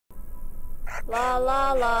la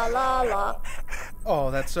la la la la. Oh,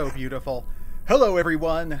 that's so beautiful. Hello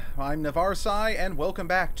everyone, I'm Navarsai and welcome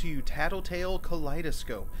back to Tattletail the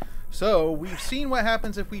Kaleidoscope. So, we've seen what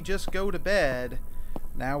happens if we just go to bed.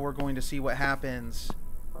 Now we're going to see what happens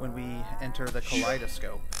when we enter the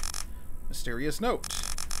kaleidoscope. Mysterious note.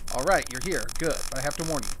 Alright, you're here. Good. But I have to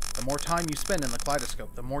warn you, the more time you spend in the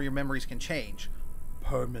kaleidoscope, the more your memories can change.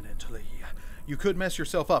 Permanently. You could mess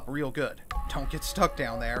yourself up real good. Don't get stuck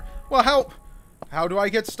down there. Well, how do I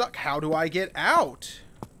get stuck? How do I get out?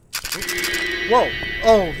 Whoa.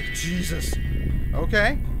 Oh, Jesus.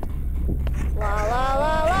 Okay. La la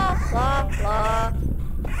la la la la.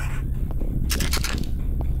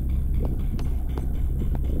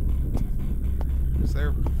 Is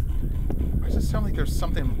there... Why does it sound like there's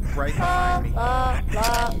something right behind me? La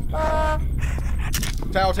la la.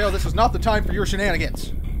 Tattletail, this is not the time for your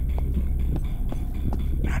shenanigans.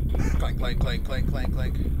 Clank, clank, clank, clank, clank,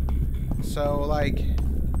 clank. So, like...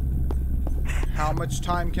 How much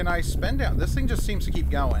time can I spend down? This thing just seems to keep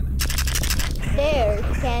going. Stairs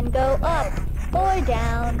can go up or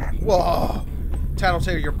down. Whoa!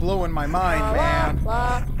 Tattletail, you're blowing my mind, La man. la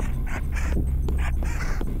la.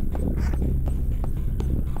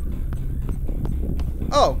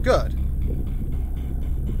 Oh, good.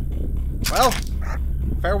 Well,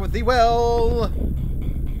 fare with thee well.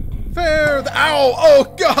 Fare the— Ow!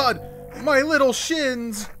 Oh, God! My little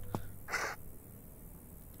shins!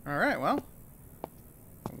 Alright, well.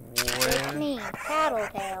 It's me,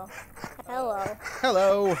 Tattletail. Hello.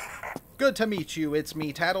 Hello. Good to meet you. It's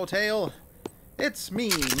me, Tattletail. It's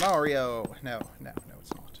me, Mario. No,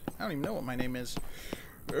 it's not. I don't even know what my name is.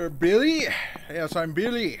 Billy? Yes, I'm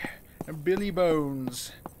Billy. I'm Billy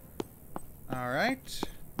Bones. Alright.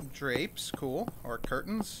 Drapes, cool. Or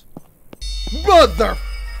curtains. Mother...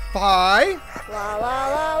 Fi? La la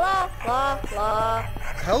la la la la.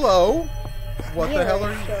 Hello. What the hell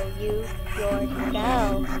are you? Show you your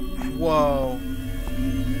shell. Whoa.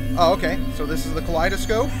 Oh, okay. So this is the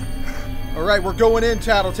kaleidoscope? Alright, we're going in,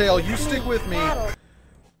 Tattletail. You stick with me.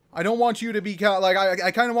 I don't want you to be like,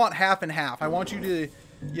 I kind of want half and half. I want you to,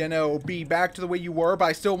 you know, be back to the way you were, but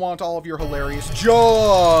I still want all of your hilarious jokes.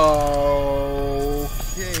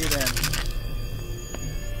 Okay, then.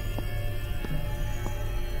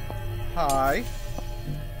 Hi.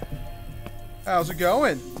 How's it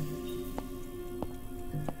going?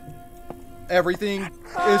 Everything is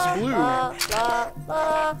blue. La, la,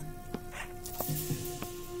 la.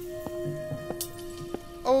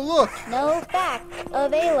 Oh, look. No facts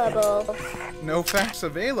available. No facts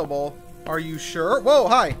available. Are you sure? Whoa,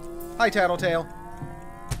 hi. Hi, Tattletail.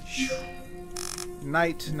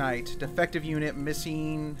 Night. Defective unit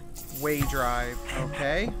missing way drive.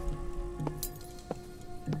 Okay.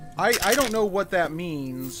 I don't know what that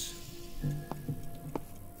means.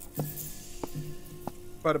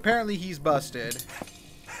 But apparently he's busted.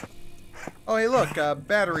 Oh, hey, look.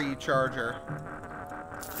 Battery charger.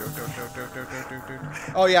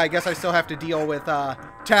 Oh, yeah, I guess I still have to deal with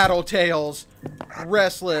Tattletail's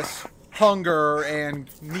restless hunger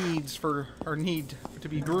and need to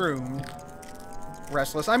be groomed.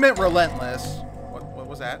 Restless. I meant relentless. What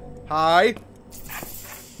was that? Hi?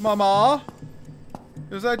 Mama?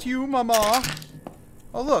 Is that you, Mama?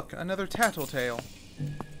 Oh, look. Another Tattletail.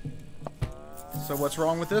 So what's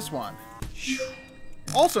wrong with this one?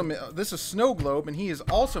 Also, this is Snow Globe, and he is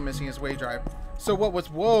also missing his way drive. So what was...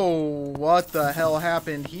 Whoa, what the hell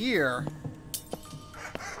happened here?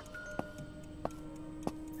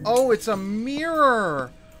 Oh, it's a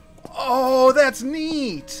mirror. Oh, that's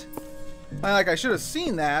neat. I should have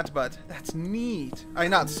seen that, but that's neat.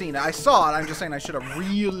 Not seen it. I saw it. I'm just saying I should have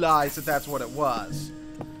realized that that's what it was.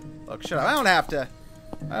 Look, shut up. I don't have to...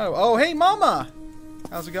 Oh, hey, Mama.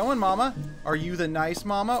 How's it going, Mama? Are you the nice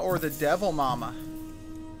Mama or the devil Mama?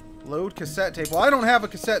 Load cassette tape. Well, I don't have a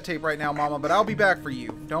cassette tape right now, Mama, but I'll be back for you.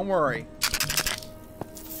 Don't worry.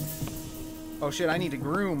 Oh, shit. I need to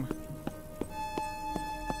groom.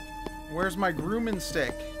 Where's my grooming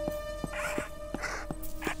stick?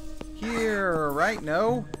 Here, right?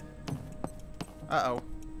 No? Uh-oh.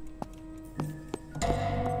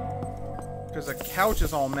 Because the couch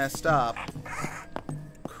is all messed up.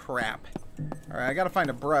 Crap. Alright, I gotta find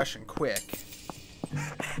a brush and quick.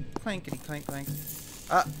 Clankety clank clank.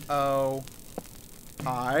 Uh-oh.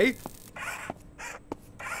 Hi?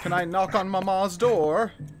 Can I knock on Mama's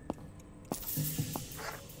door?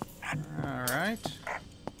 Alright.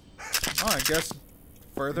 Oh, I guess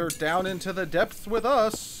further down into the depths with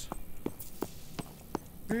us.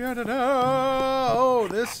 Oh,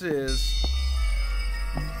 this is...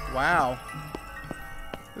 Wow.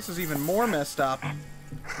 This is even more messed up.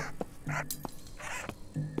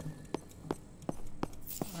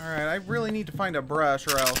 I really need to find a brush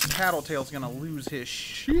or else Tattletail's gonna lose his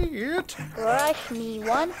shit. Brush me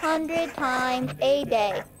 100 times a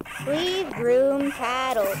day. Please groom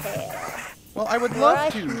Tattletail. Well, I would love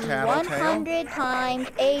Brush to, me Tattletail. 100 times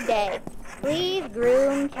a day. Please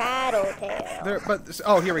groom Tattletail.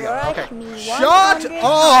 Oh, here we go. Brush Okay. me Shut 100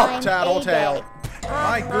 up, times Tattletail. a day.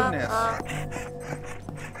 My goodness.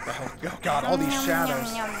 Oh, God, all these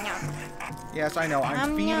shadows. Yes, I know.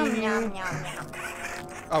 I'm feeding you.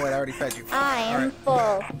 Oh, wait, I already fed you. I am All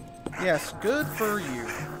right. full. Yes, good for you.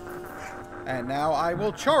 And now I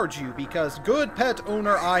will charge you because good pet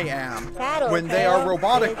owner I am. When they are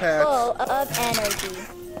robotic pets. Full of energy.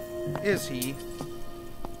 Is he?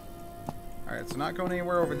 Alright, it's not going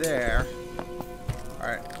anywhere over there.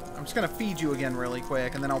 Alright, I'm just going to feed you again really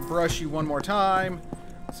quick, and then I'll brush you one more time.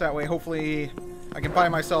 So that way, hopefully, I can buy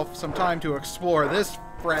myself some time to explore this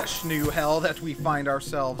fresh new hell that we find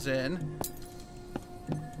ourselves in.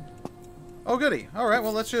 Oh, goody. Alright,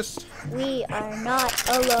 well, let's just... We are not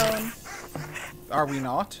alone. Are we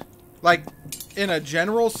not? Like, in a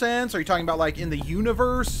general sense? Are you talking about, like, in the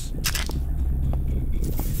universe?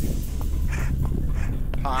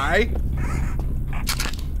 Hi?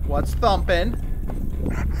 What's thumping?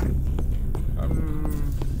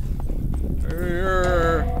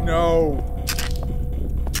 No.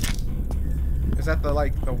 Is that the,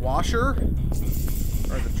 like, the washer?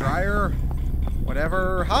 Or the dryer?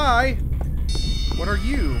 Whatever. Hi! What are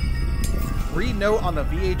you? Read note on the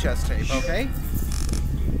VHS tape, okay?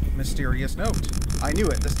 Mysterious note. I knew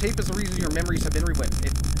it. This tape is the reason your memories have been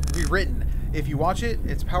rewritten. If you watch it,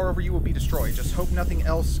 its power over you will be destroyed. Just hope nothing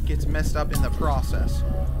else gets messed up in the process.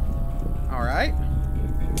 Alright.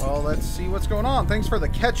 Well, let's see what's going on. Thanks for the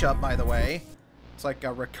ketchup, by the way. It's like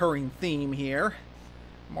a recurring theme here.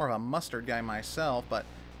 More of a mustard guy myself, but...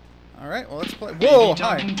 Alright, well, let's play... Whoa,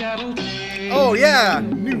 hi! Oh, yeah!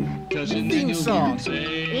 New theme song!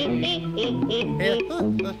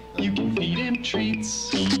 You can feed him treats.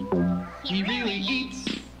 He really eats.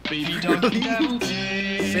 Baby talking Tattletail.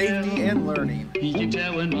 Safety and learning. He can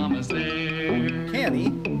tell when Mama's there. Can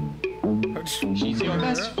he? She's your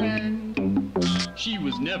best friend. She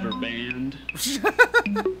was never banned.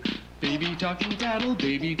 Baby talking tattle,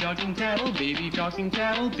 baby talking tattle, baby talking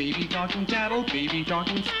tattle, baby talking tattle, baby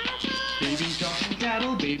talking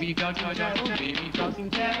tattle, baby talking tattle, baby talking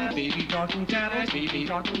tattle, baby talking tattle, baby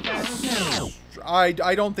talking tattle.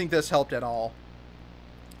 I don't think this helped at all.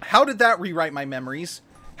 How did that rewrite my memories?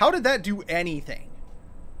 How did that do anything?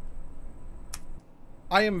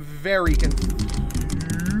 I am very confused.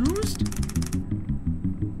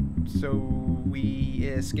 So we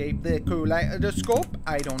escape the kaleidoscope?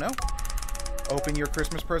 I don't know. Open your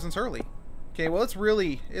Christmas presents early. Okay, well it's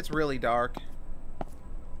really dark.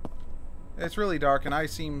 It's really dark and I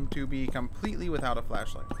seem to be completely without a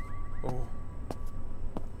flashlight. Oh.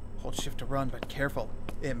 Hold shift to run, but careful.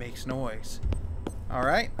 It makes noise.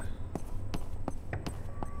 Alright.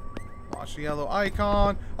 Watch the yellow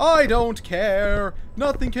icon. I don't care.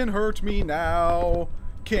 Nothing can hurt me now.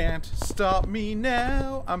 Can't stop me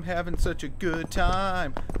now. I'm having such a good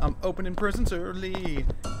time. I'm opening presents early.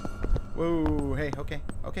 Whoa, hey, okay,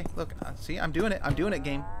 look, see, I'm doing it,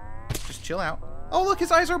 game. Just chill out. Oh, look,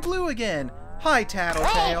 his eyes are blue again. Hi,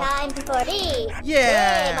 Tattletail. Time for eat.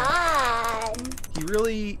 Yeah. Game on. He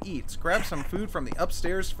really eats. Grab some food from the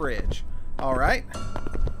upstairs fridge. All right.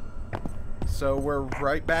 So we're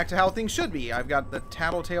right back to how things should be. I've got the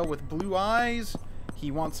Tattletail with blue eyes.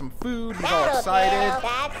 He wants some food. He's all excited.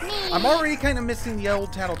 That's me. I'm already kind of missing the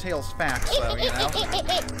old Tattletail's facts, though, you know.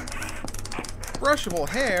 Brushable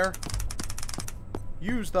hair.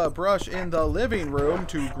 Use the brush in the living room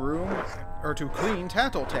to groom or to clean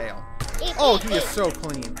Tattletail. Oh, he is so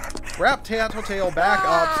clean. Wrap Tattletail back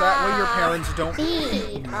up so that way your parents don't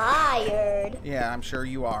be tired. Yeah, I'm sure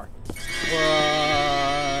you are.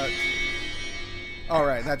 What?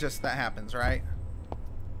 Alright, that happens, right?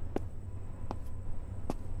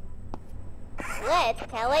 Let's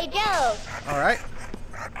tell a joke. Alright.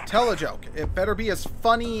 Tell a joke. It better be as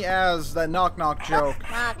funny as the knock-knock joke.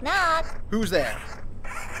 Knock, knock. Who's there?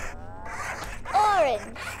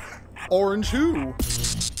 Orange. Orange who?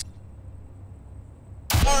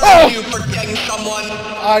 Are you forgetting someone?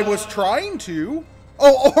 I was trying to.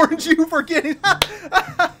 Oh, Orange, you forgetting?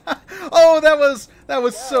 Oh, that was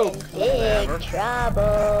so clever. Big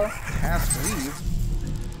trouble. Task leave.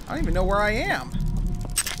 I don't even know where I am.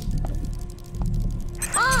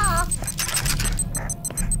 Ah.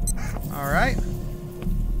 All right.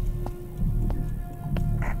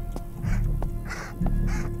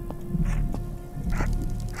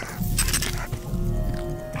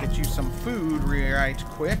 Get you some food right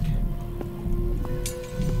quick.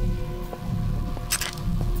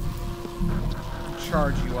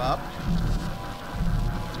 charge you up.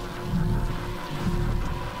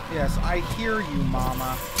 Yes, I hear you,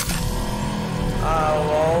 Mama. I'll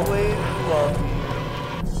always love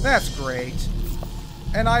you. That's great.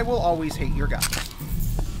 And I will always hate your guts.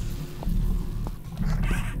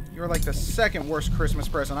 You're like the second worst Christmas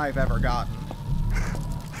present I've ever gotten.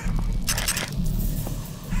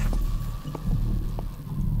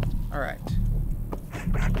 Alright.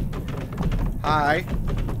 Hi.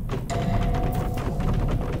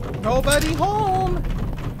 Nobody home!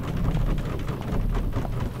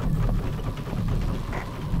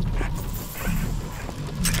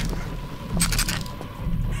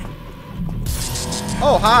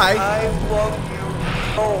 Oh, hi! I love you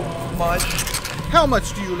so much. How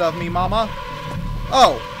much do you love me, Mama?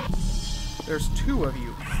 Oh! There's two of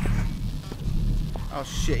you. Oh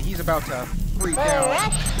shit, he's about to freak out.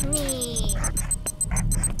 Brush me.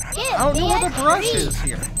 Give I don't know me where a the brush treat. is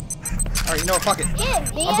here. Alright, you know what? Fuck it.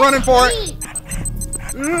 Give me I'm a running for it. treat.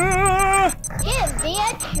 Give me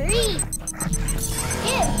a treat.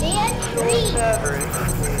 Give me a treat. Never.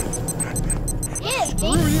 Give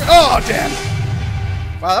me. Oh, damn!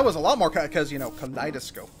 Wow, that was a lot more because, you know,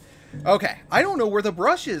 kaleidoscope. Okay, I don't know where the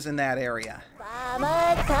brush is in that area.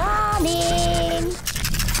 Mama's coming.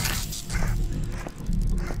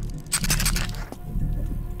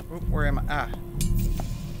 Oop, where am I? Ah.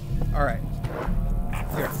 Alright.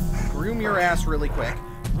 Here, groom your ass really quick.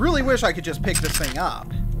 Really wish I could just pick this thing up.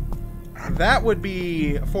 That would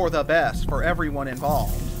be for the best for everyone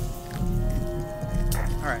involved.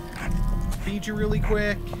 Alright. Feed you really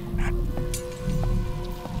quick.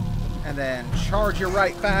 And then charge you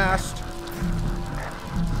right fast.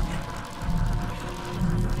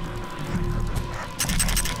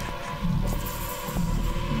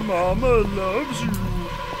 Mama loves you.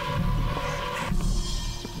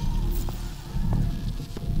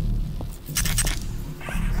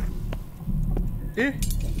 Eh?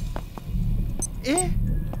 Eh?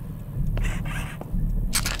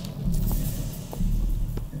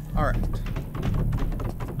 Alright.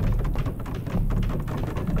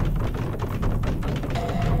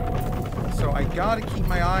 So I gotta keep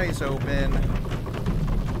my eyes open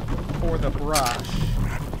for the brush.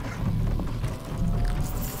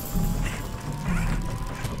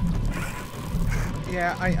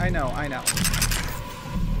 Yeah, I know.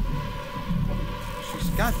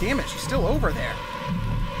 God damn it, she's still over there.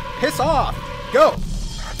 Piss off! Go!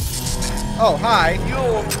 Oh, hi.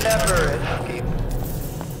 You'll never escape.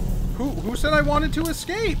 Who said I wanted to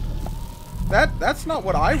escape? That's not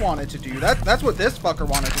what I wanted to do. That's what this fucker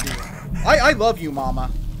wanted to do. I love you,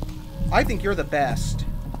 Mama. I think you're the best.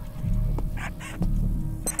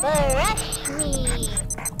 Brush me.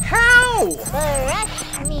 How?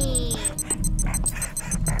 Brush me.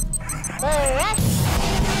 Brush me.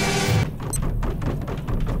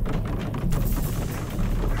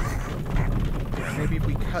 Maybe if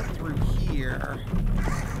we cut through here.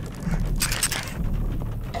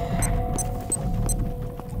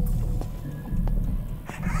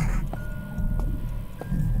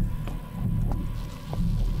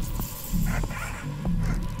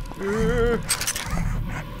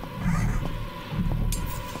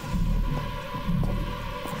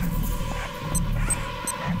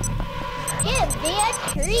 Give me a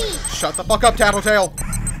treat. Shut the fuck up, Tattletail!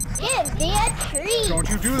 Give me a treat. Don't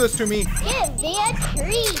you do this to me! Give me a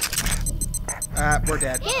treat. We're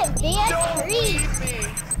dead. Give me a treat.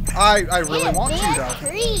 I really Give want me to, a though.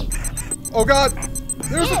 treat. Oh god!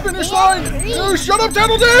 There's the Give finish me a line! treat. No, shut up,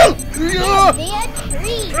 Tattletail! Give Yeah. me a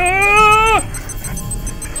treat. Ah!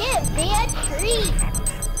 Give me a treat.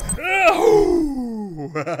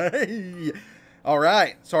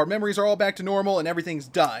 Alright, so our memories are all back to normal and everything's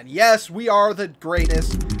done. Yes, we are the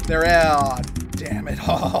greatest. They're damn it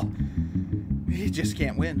all. He just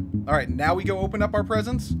can't win. Alright, now we go open up our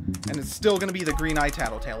presents, and it's still gonna be the green-eyed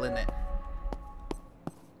Tattletail, isn't it?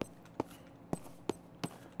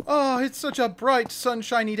 Oh, it's such a bright,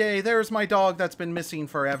 sunshiny day. There's my dog that's been missing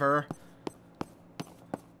forever.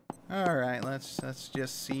 Alright, let's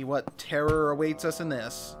just see what terror awaits us in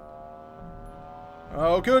this.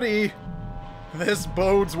 Oh, goody! This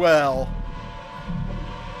bodes well.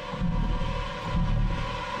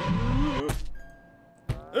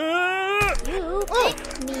 You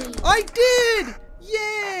picked me. I did!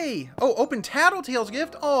 Yay! Oh, open Tattletail's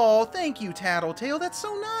gift? Oh, thank you, Tattletail. That's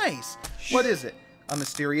so nice. What is it? A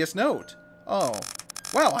mysterious note. Oh.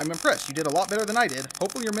 Wow, I'm impressed. You did a lot better than I did.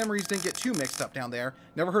 Hopefully your memories didn't get too mixed up down there.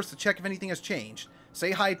 Never hurts to check if anything has changed.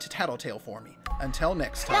 Say hi to Tattletail for me. Until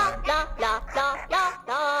next La time. la la la la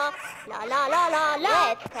la la la la la la.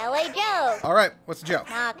 Let's tell a joke. Alright, what's the joke?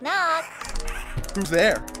 Knock knock. Who's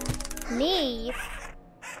there? Me.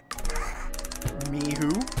 Me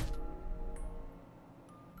who?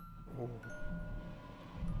 Oh.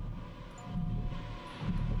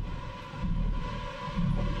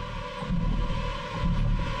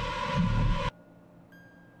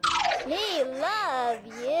 We love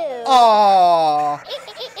you. Aww.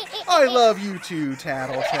 I love you too,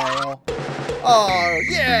 Tattletail. Oh,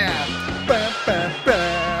 yeah! Bam, bam,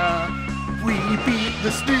 bam. We beat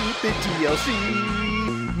the stupid DLC.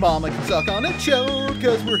 Mama can suck on a chode,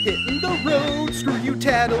 cause we're hitting the road. Screw you,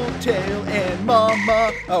 Tattletail and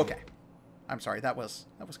Mama. Okay. I'm sorry, that was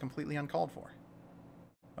completely uncalled for.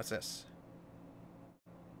 What's this?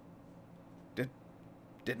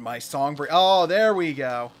 Did my song break? Oh, there we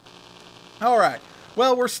go. Alright.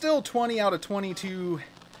 Well, we're still 20 out of 22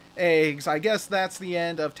 eggs. I guess that's the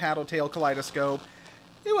end of Tattletail Kaleidoscope.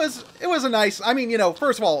 It was a nice, I mean, you know,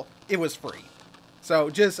 first of all, it was free.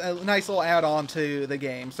 So just a nice little add-on to the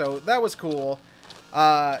game. So that was cool.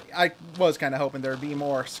 I was kind of hoping there'd be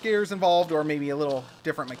more scares involved or maybe a little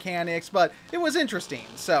different mechanics, but it was interesting.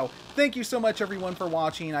 So thank you so much everyone for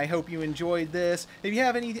watching. I hope you enjoyed this. If you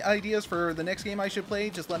have any ideas for the next game I should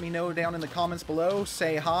play, just let me know down in the comments below.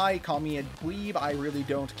 Say hi, call me a dweeb. I really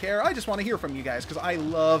don't care. I just want to hear from you guys because I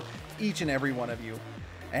love each and every one of you.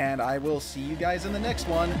 And I will see you guys in the next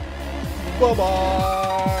one.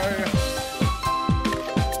 Bye-bye!